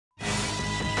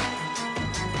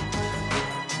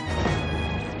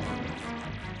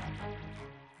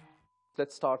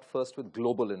let's start first with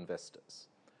global investors.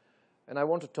 And I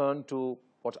want to turn to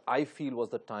what I feel was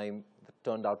the time that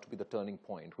turned out to be the turning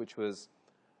point, which was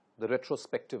the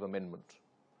retrospective amendment,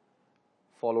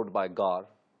 followed by GAR,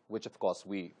 which of course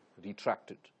we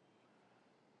retracted.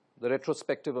 The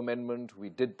retrospective amendment, we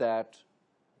did that.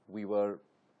 We were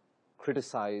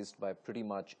criticized by pretty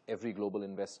much every global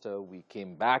investor. We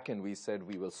came back and we said,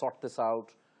 we will sort this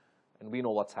out, and we know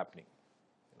what's happening.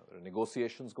 There are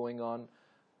negotiations going on.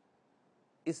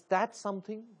 Is that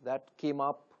something that came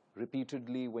up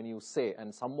repeatedly when you say,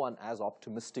 and someone as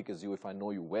optimistic as you, if I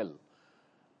know you well,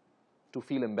 to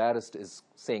feel embarrassed is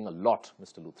saying a lot,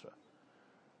 Mr. Luthra?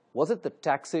 Was it the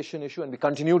taxation issue? And we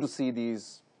continue to see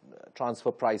these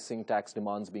transfer pricing, tax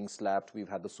demands being slapped. We've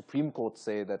had the Supreme Court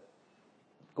say that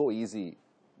go easy,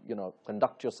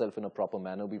 conduct yourself in a proper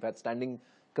manner. We've had standing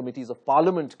committees of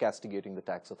parliament castigating the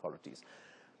tax authorities.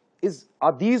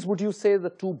 Are these, would you say,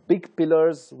 the two big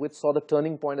pillars which saw the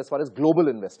turning point as far as global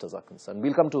investors are concerned?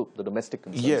 We'll come to the domestic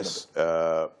concerns. Yes.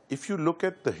 If you look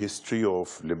at the history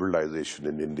of liberalization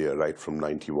in India right from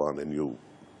 91 and you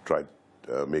try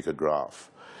to make a graph,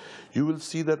 you will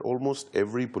see that almost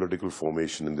every political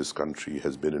formation in this country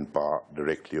has been in power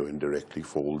directly or indirectly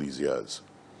for all these years.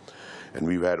 And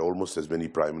we've had almost as many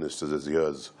prime ministers as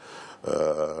years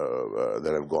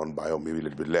that have gone by, or maybe a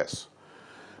little bit less.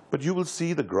 But you will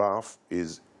see the graph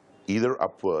is either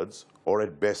upwards or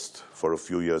at best for a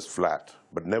few years flat,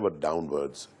 but never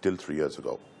downwards till 3 years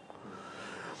ago.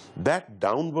 That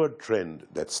downward trend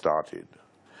that started,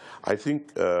 I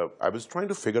think I was trying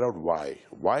to figure out why.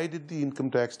 Why did the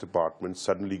income tax department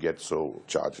suddenly get so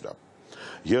charged up?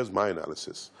 Here's my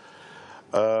analysis.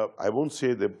 I won't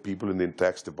say the people in the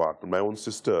tax department. My own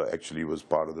sister actually was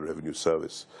part of the revenue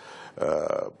service.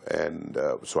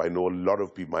 So I know a lot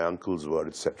of people, my uncles were,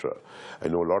 etc. I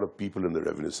know a lot of people in the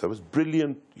revenue service,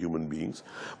 brilliant human beings,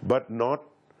 but not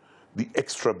the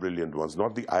extra brilliant ones,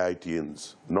 not the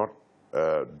IITians, not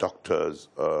doctors,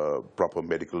 proper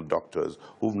medical doctors,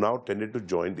 who've now tended to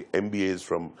join the MBAs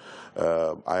from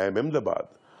IIM Ahmedabad,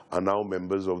 are now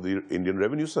members of the Indian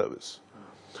Revenue Service.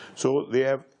 So they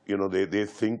have, they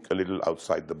think a little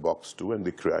outside the box too, and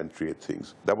they try and create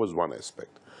things. That was one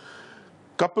aspect.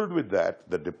 Coupled with that,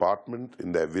 the department,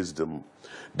 in their wisdom,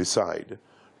 decide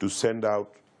to send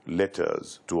out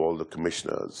letters to all the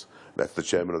commissioners, that's the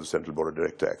chairman of the Central Board of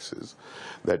Direct Taxes,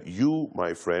 that you,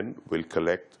 my friend, will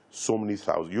collect so many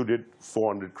thousand. You did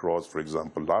 400 crores, for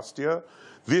example, last year.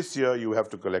 This year, you have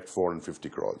to collect 450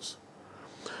 crores.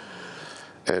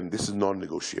 And this is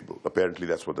non-negotiable. Apparently,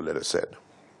 that's what the letter said.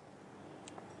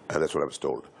 And that's what I was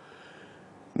told.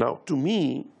 Now, to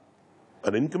me,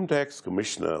 an income tax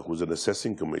commissioner who's an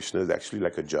assessing commissioner is actually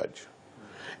like a judge.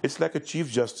 It's like a chief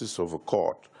justice of a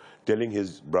court telling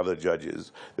his brother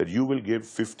judges that you will give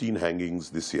 15 hangings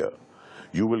this year.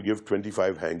 You will give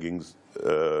 25 hangings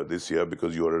this year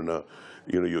because you're in a,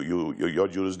 your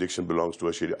jurisdiction belongs to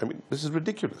a Sharia. I mean, this is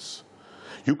ridiculous.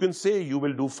 You can say you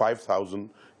will do 5,000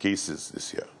 cases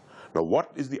this year. Now,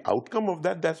 what is the outcome of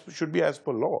that? That should be as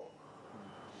per law.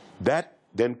 That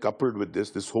then coupled with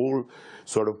this whole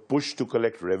sort of push to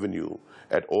collect revenue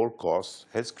at all costs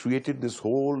has created this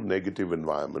whole negative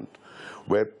environment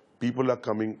where people are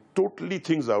coming totally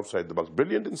things outside the box.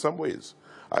 Brilliant in some ways.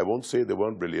 I won't say they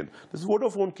weren't brilliant. This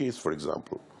Vodafone case, for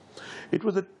example. It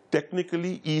was a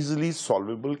technically easily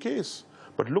solvable case.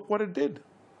 But look what it did.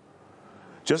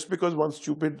 Just because one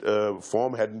stupid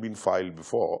form hadn't been filed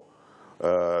before,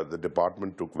 the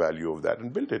department took value of that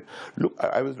and built it. Look,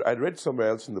 I read somewhere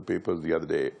else in the papers the other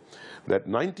day that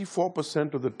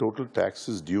 94% of the total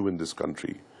taxes due in this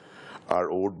country are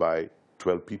owed by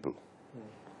 12 people.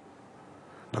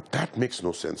 Now, that makes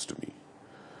no sense to me.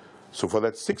 So for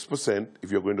that 6%,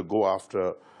 if you're going to go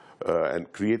after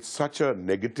and create such a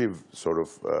negative sort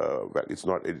of,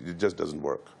 it just doesn't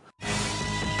work.